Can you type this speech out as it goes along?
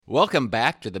Welcome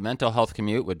back to the Mental Health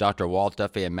Commute with Dr. Walt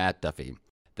Duffy and Matt Duffy.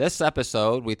 This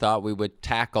episode, we thought we would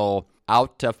tackle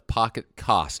out-of-pocket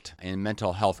cost in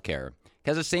mental health care,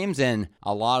 because it seems in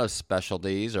a lot of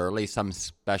specialties, or at least some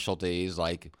specialties,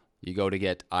 like you go to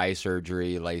get eye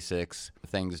surgery, LASIK,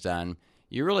 things done,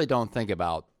 you really don't think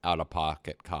about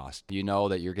out-of-pocket cost. You know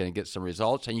that you're going to get some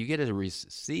results, and you get to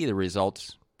see the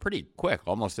results pretty quick,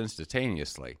 almost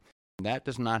instantaneously. That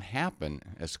does not happen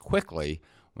as quickly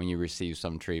when you receive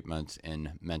some treatments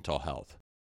in mental health.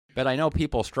 But I know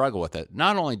people struggle with it.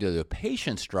 Not only do the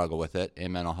patients struggle with it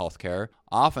in mental health care,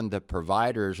 often the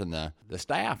providers and the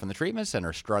staff in the treatment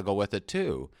center struggle with it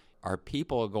too. Are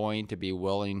people going to be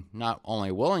not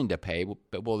only willing to pay,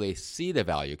 but will they see the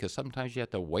value? Because sometimes you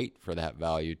have to wait for that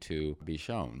value to be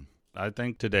shown. I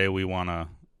think today we want to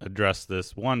address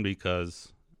this, one,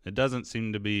 because it doesn't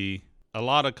seem to be a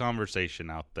lot of conversation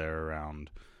out there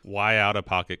around why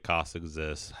out-of-pocket costs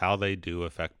exist, how they do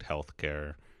affect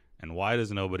healthcare, and why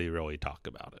does nobody really talk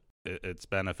about it? It's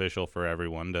beneficial for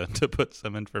everyone to put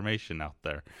some information out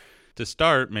there. To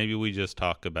start, maybe we just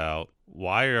talk about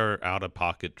why are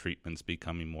out-of-pocket treatments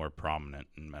becoming more prominent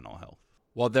in mental health?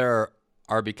 Well, there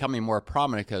are becoming more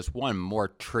prominent because, one, more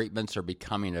treatments are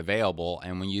becoming available.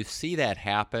 And when you see that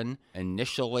happen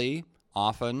initially,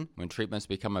 often when treatments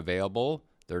become available,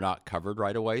 they're not covered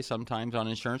right away sometimes on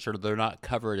insurance, or they're not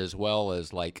covered as well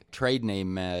as like trade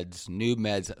name meds. New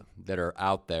meds that are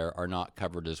out there are not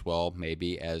covered as well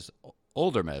maybe as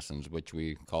older medicines, which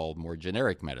we call more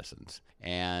generic medicines.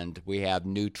 And we have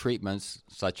new treatments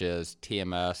such as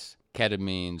TMS,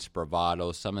 ketamine,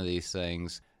 Spravato, some of these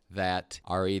things that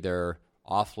are either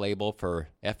off-label for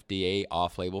FDA,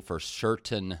 off-label for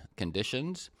certain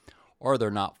conditions, or they're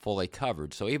not fully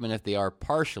covered. So even if they are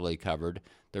partially covered,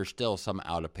 there's still some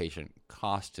out-of-patient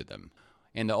cost to them.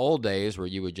 In the old days where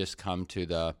you would just come to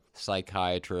the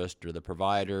psychiatrist or the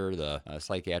provider, the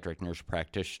psychiatric nurse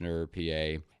practitioner,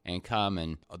 PA, and come,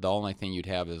 and the only thing you'd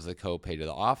have is the copay to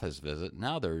the office visit.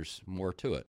 Now there's more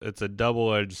to it. It's a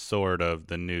double-edged sword of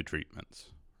the new treatments,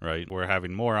 right? We're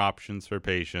having more options for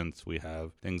patients. We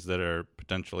have things that are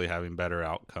potentially having better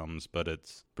outcomes, but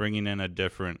it's bringing in a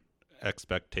different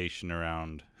expectation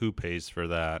around who pays for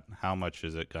that, how much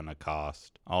is it going to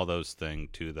cost, all those things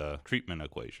to the treatment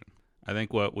equation. I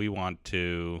think what we want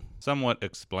to somewhat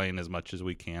explain as much as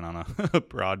we can on a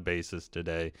broad basis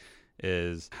today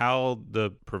is how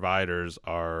the providers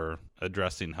are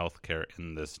addressing healthcare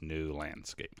in this new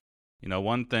landscape. You know,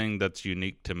 one thing that's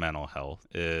unique to mental health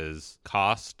is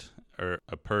cost, or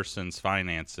a person's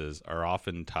finances are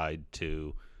often tied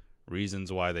to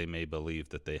reasons why they may believe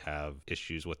that they have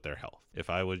issues with their health. If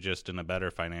I was just in a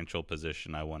better financial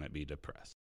position, I wouldn't be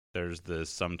depressed. There's this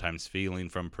sometimes feeling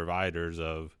from providers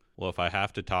of, well, if I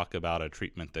have to talk about a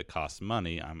treatment that costs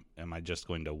money, am I just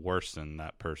going to worsen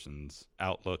that person's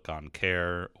outlook on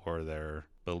care or their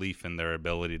belief in their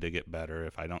ability to get better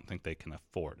if I don't think they can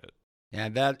afford it? Yeah,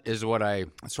 that is what I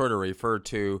sort of refer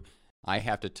to. I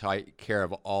have to take care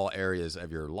of all areas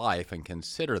of your life and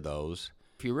consider those.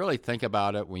 If you really think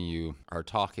about it, when you are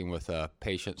talking with a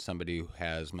patient, somebody who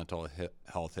has mental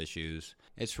health issues,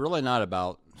 it's really not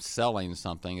about selling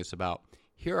something. It's about,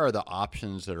 here are the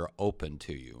options that are open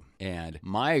to you. And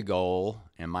my goal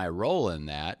and my role in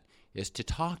that is to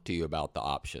talk to you about the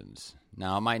options.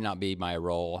 Now, it might not be my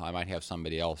role. I might have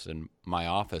somebody else in my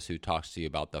office who talks to you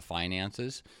about the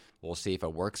finances. We'll see if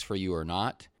it works for you or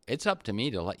not. It's up to me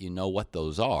to let you know what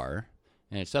those are,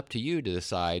 and it's up to you to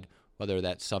decide whether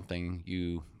that's something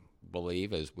you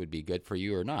believe would be good for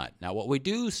you or not. Now, what we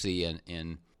do see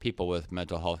in people with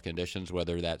mental health conditions,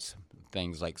 whether that's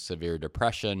things like severe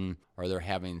depression or they're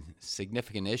having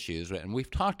significant issues, and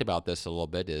we've talked about this a little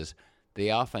bit, is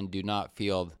they often do not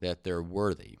feel that they're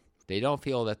worthy. They don't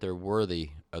feel that they're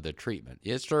worthy of the treatment.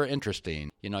 It's sort of interesting.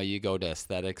 You know, you go to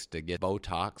aesthetics to get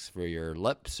Botox for your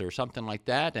lips or something like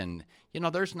that, and, you know,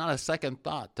 there's not a second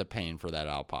thought to paying for that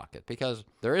out of pocket because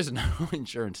there is no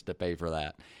insurance to pay for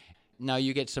that. Now,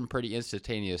 you get some pretty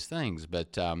instantaneous things,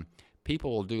 but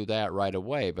people will do that right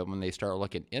away. But when they start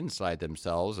looking inside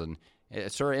themselves, and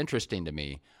it's sort of interesting to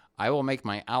me, I will make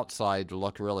my outside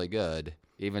look really good,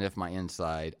 even if my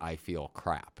inside I feel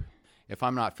crap. If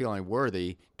I'm not feeling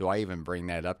worthy, do I even bring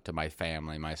that up to my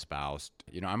family, my spouse?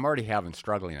 You know, I'm already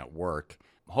struggling at work,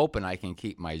 hoping I can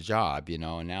keep my job, you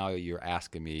know, and now you're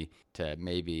asking me to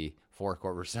maybe fork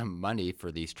over some money for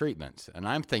these treatments. And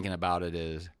I'm thinking about it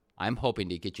as, I'm hoping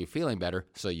to get you feeling better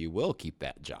so you will keep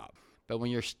that job. But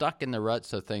when you're stuck in the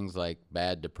ruts of things like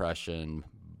bad depression,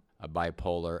 a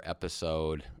bipolar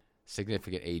episode,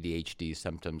 significant ADHD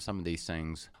symptoms, some of these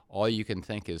things, all you can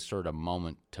think is sort of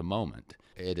moment to moment.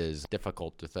 It is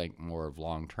difficult to think more of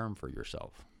long term for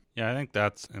yourself. Yeah, I think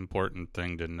that's an important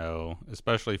thing to know,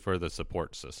 especially for the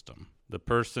support system. The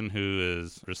person who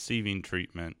is receiving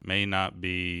treatment may not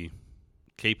be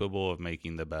capable of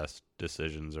making the best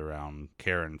decisions around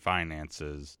care and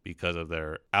finances because of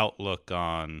their outlook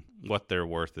on what their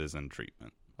worth is in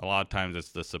treatment. A lot of times it's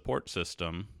the support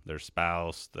system, their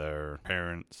spouse, their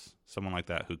parents, someone like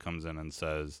that who comes in and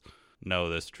says, no,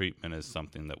 this treatment is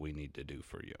something that we need to do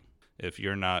for you. If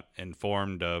you're not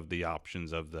informed of the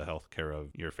options of the healthcare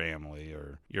of your family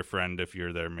or your friend, if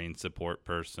you're their main support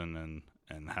person and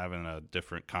having a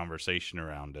different conversation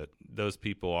around it, those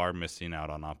people are missing out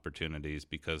on opportunities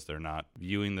because they're not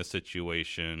viewing the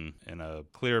situation in a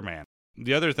clear manner.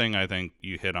 The other thing I think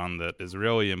you hit on that is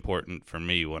really important for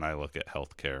me when I look at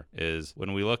healthcare is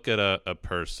when we look at a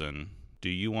person, do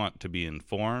you want to be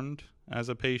informed as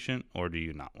a patient or do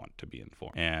you not want to be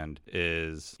informed? And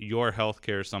is your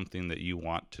healthcare something that you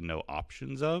want to know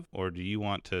options of, or do you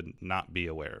want to not be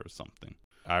aware of something?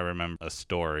 I remember a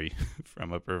story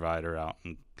from a provider out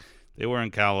in they were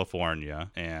in California,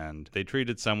 and they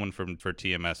treated someone for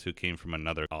TMS who came from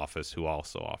another office who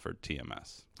also offered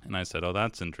TMS. And I said, oh,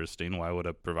 that's interesting. Why would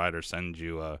a provider send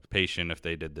you a patient if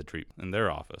they did the treatment in their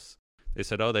office? They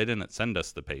said, oh, they didn't send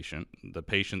us the patient. The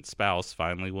patient's spouse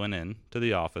finally went in to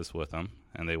the office with them,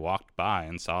 and they walked by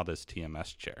and saw this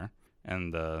TMS chair.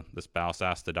 And the spouse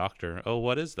asked the doctor, oh,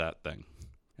 what is that thing?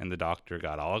 And the doctor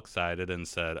got all excited and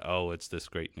said, oh, it's this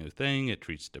great new thing. It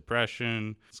treats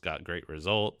depression. It's got great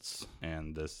results.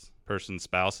 And this person's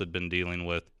spouse had been dealing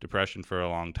with depression for a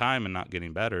long time and not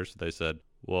getting better. So they said,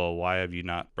 well, why have you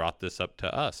not brought this up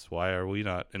to us? Why are we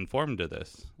not informed of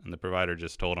this? And the provider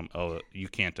just told him, oh, you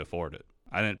can't afford it.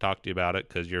 I didn't talk to you about it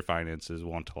because your finances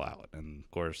won't allow it. And of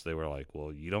course, they were like,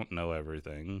 well, you don't know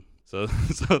everything. So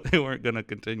they weren't going to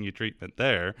continue treatment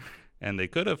there. And they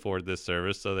could afford this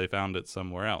service, so they found it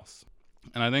somewhere else.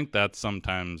 And I think that's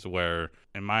sometimes where,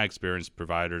 in my experience,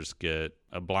 providers get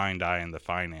a blind eye in the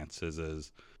finances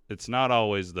is it's not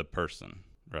always the person,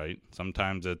 right?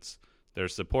 Sometimes it's their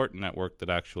support network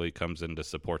that actually comes in to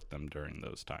support them during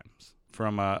those times.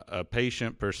 From a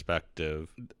patient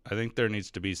perspective, I think there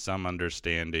needs to be some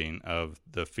understanding of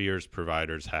the fears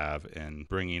providers have in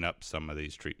bringing up some of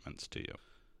these treatments to you.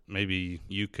 Maybe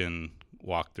you can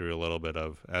walk through a little bit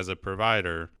of, as a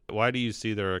provider, why do you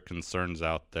see there are concerns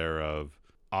out there of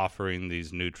offering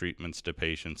these new treatments to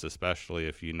patients, especially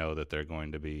if you know that they're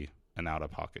going to be an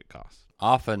out-of-pocket cost?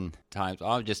 Oftentimes,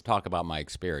 I'll just talk about my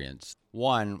experience.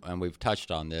 One, and we've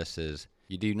touched on this, is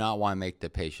you do not want to make the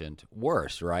patient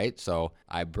worse, right? So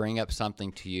I bring up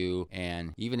something to you,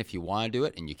 and even if you want to do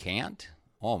it and you can't,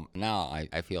 now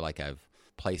I feel like I've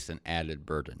placed an added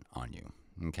burden on you,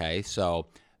 okay? So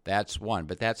that's one,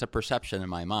 but that's a perception in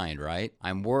my mind, right?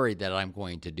 I'm worried that I'm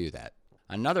going to do that.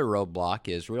 Another roadblock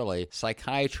is really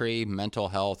psychiatry, mental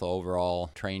health,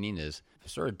 overall training is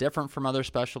sort of different from other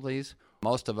specialties.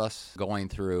 Most of us going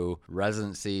through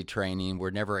residency training,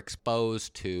 we're never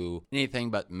exposed to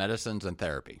anything but medicines and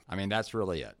therapy. I mean, that's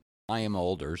really it. I am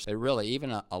older. So really,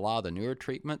 even a lot of the newer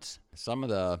treatments, some of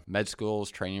the med schools,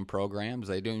 training programs,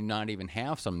 they do not even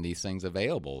have some of these things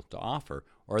available to offer,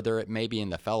 or they're maybe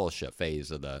in the fellowship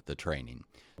phase of the training.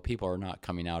 People are not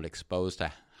coming out exposed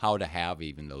to how to have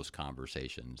even those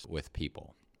conversations with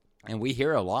people. And we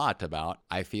hear a lot about,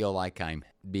 I feel like I'm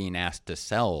being asked to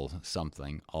sell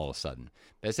something all of a sudden.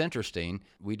 That's interesting.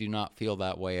 We do not feel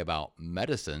that way about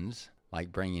medicines.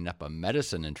 Like bringing up a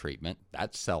medicine and treatment,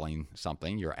 that's selling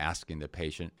something. You're asking the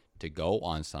patient to go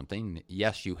on something.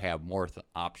 Yes, you have more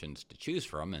options to choose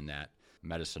from in that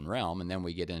medicine realm. And then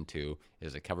we get into,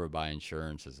 is it covered by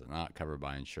insurance? Is it not covered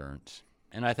by insurance?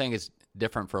 And I think it's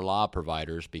different for law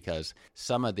providers because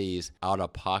some of these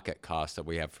out-of-pocket costs that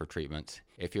we have for treatments,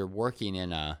 if you're working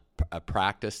in a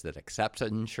practice that accepts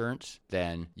insurance,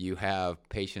 then you have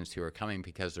patients who are coming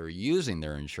because they're using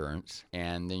their insurance,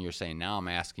 and then you're saying, now I'm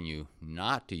asking you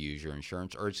not to use your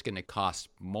insurance, or it's going to cost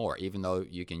more. Even though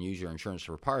you can use your insurance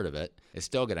for part of it, it's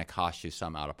still going to cost you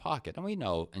some out-of-pocket. And we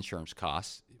know insurance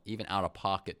costs, even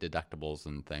out-of-pocket deductibles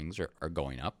and things are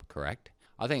going up, correct?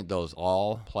 I think those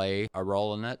all play a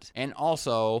role in it. And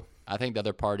also, I think the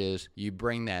other part is you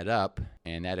bring that up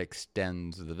and that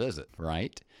extends the visit,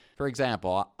 right? For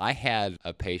example, I had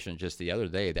a patient just the other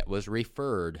day that was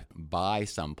referred by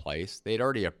someplace. They'd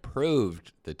already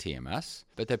approved the TMS,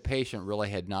 but the patient really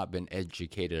had not been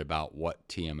educated about what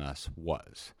TMS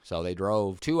was. So they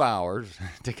drove 2 hours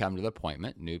to come to the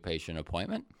appointment, new patient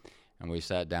appointment. And we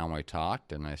sat down, we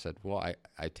talked, and I said, well,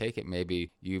 I take it maybe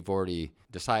you've already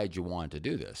decided you want to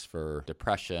do this for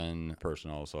depression. The person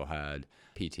also had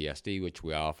PTSD, which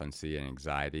we often see in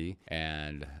anxiety.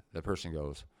 And the person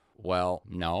goes, well,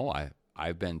 no,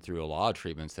 I've been through a lot of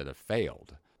treatments that have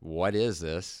failed. What is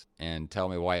this? And tell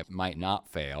me why it might not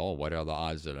fail. What are the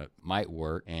odds that it might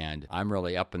work? And I'm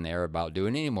really up in the air about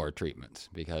doing any more treatments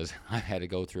because I've had to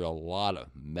go through a lot of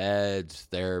meds,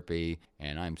 therapy,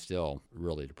 and I'm still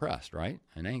really depressed, right?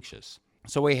 And anxious.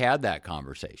 So we had that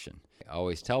conversation. I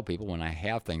always tell people when I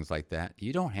have things like that,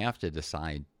 you don't have to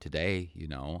decide today,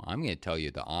 I'm going to tell you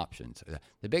the options.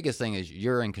 The biggest thing is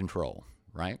you're in control,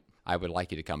 right? I would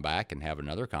like you to come back and have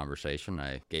another conversation.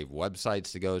 I gave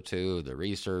websites to go to, the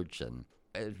research, and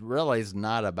it really is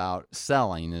not about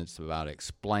selling. It's about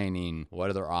explaining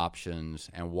what are their options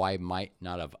and why might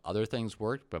not have other things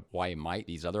worked, but why might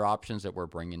these other options that we're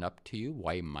bringing up to you,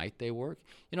 why might they work?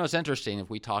 It's interesting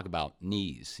if we talk about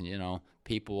knees,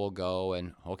 people will go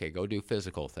and, go do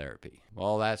physical therapy.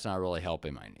 Well, that's not really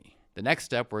helping my knee. The next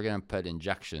step, we're going to put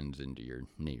injections into your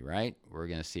knee, right? We're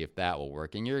going to see if that will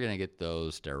work. And you're going to get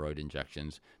those steroid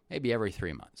injections maybe every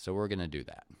 3 months. So we're going to do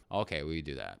that. Okay, we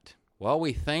do that. Well,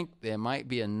 we think there might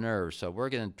be a nerve. So we're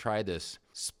going to try this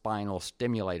spinal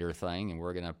stimulator thing, and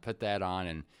we're going to put that on,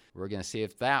 and we're going to see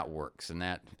if that works. And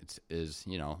that is,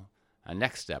 a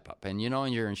next step up. And,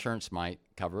 and your insurance might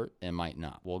cover it and might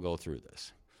not. We'll go through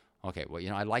this. Okay, well,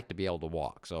 I'd like to be able to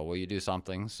walk. So will you do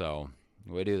something? So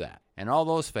we do that. And all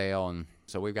those fail, and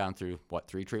so we've gone through,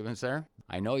 3 treatments there?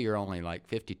 I know you're only like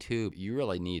 52. You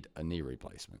really need a knee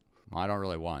replacement. Well, I don't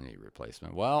really want a knee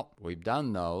replacement. Well, we've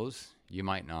done those. You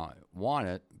might not want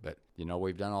it, but,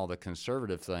 we've done all the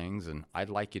conservative things, and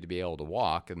I'd like you to be able to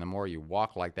walk. And the more you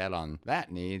walk like that on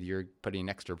that knee, you're putting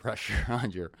extra pressure on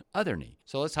your other knee.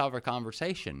 So let's have a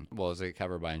conversation. Well, is it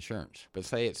covered by insurance? But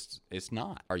say it's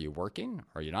not. Are you working?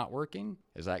 Are you not working?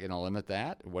 Is that going to limit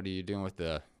that? What are you doing with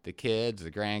the kids, the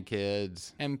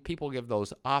grandkids? And people give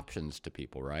those options to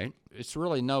people, right? It's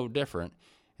really no different.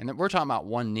 And then we're talking about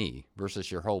one knee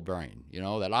versus your whole brain,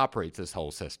 that operates this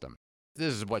whole system.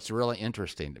 This is what's really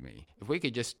interesting to me. If we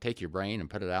could just take your brain and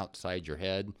put it outside your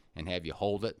head and have you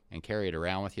hold it and carry it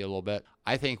around with you a little bit,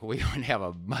 I think we would have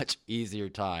a much easier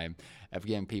time of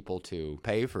getting people to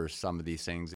pay for some of these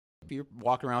things. If you're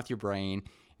walking around with your brain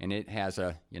and it has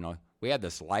we had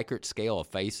this Likert scale of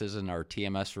faces in our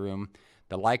TMS room.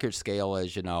 The Likert scale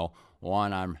is,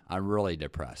 1, I'm really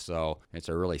depressed. So it's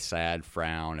a really sad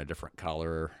frown, a different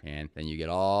color. And then you get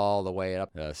all the way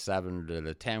up to 7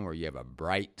 to 10 where you have a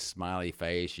bright, smiley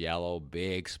face, yellow,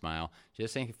 big smile.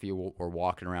 Just think if you were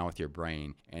walking around with your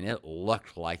brain and it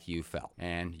looked like you felt.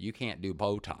 And you can't do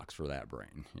Botox for that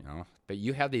brain, But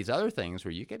you have these other things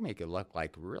where you can make it look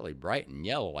like really bright and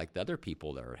yellow like the other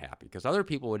people that are happy. Because other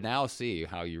people would now see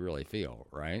how you really feel,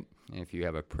 right? If you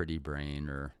have a pretty brain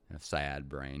or a sad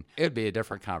brain, it'd be a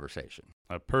different conversation.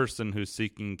 A person who's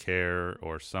seeking care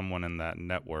or someone in that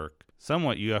network,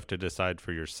 somewhat you have to decide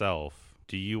for yourself.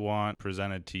 Do you want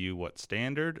presented to you what's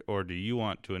standard, or do you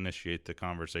want to initiate the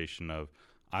conversation of,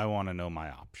 I want to know my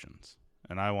options,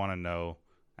 and I want to know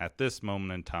at this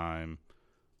moment in time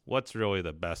what's really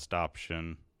the best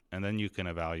option, and then you can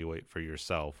evaluate for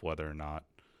yourself whether or not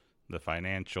the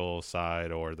financial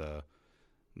side or the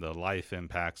life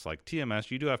impacts like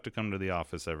TMS, you do have to come to the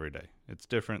office every day. It's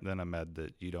different than a med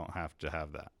that you don't have to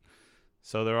have that.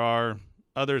 So there are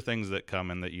other things that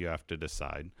come in that you have to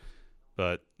decide.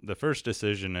 But the first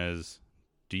decision is,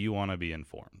 do you want to be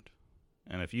informed?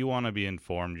 And if you want to be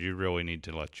informed, you really need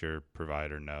to let your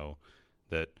provider know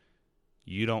that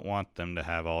you don't want them to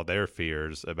have all their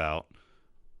fears about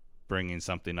bringing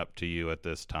something up to you at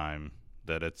this time,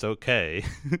 that it's okay.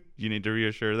 You need to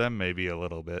reassure them maybe a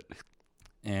little bit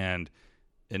and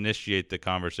initiate the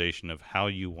conversation of how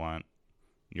you want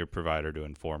your provider to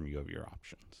inform you of your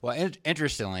options. Well,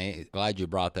 interestingly, glad you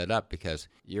brought that up because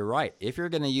you're right. If you're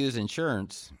going to use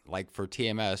insurance, like for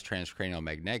TMS, transcranial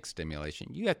magnetic stimulation,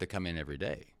 you have to come in every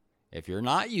day. If you're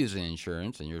not using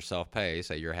insurance and you're self-pay,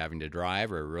 say you're having to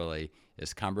drive or it really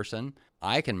is cumbersome,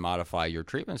 I can modify your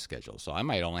treatment schedule. So I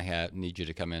might only need you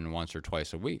to come in once or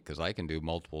twice a week because I can do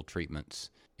multiple treatments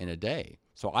in a day.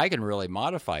 So I can really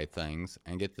modify things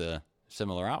and get the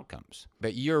similar outcomes.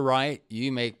 But you're right.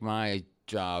 You make my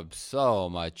job so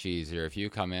much easier if you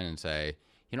come in and say,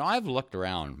 I've looked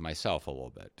around myself a little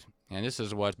bit. And this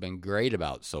is what's been great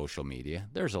about social media.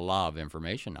 There's a lot of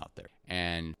information out there.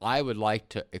 And I would like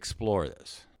to explore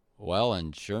this. Well,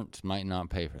 insurance might not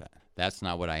pay for that. That's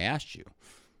not what I asked you.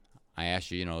 I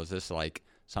asked you, is this like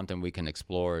something we can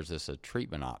explore? Is this a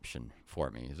treatment option for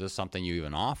me? Is this something you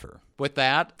even offer? With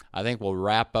that, I think we'll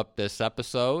wrap up this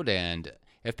episode. And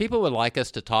If people would like us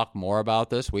to talk more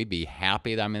about this, we'd be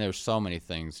happy. I mean, there's so many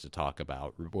things to talk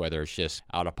about, whether it's just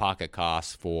out-of-pocket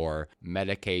costs for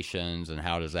medications and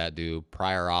how does that do,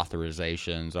 prior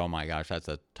authorizations. Oh my gosh, that's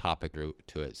a topic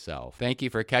to itself. Thank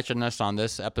you for catching us on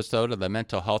this episode of the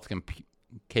Mental Health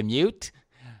Commute.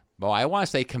 Well, I want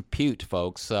to say compute,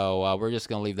 folks, so we're just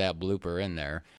going to leave that blooper in there.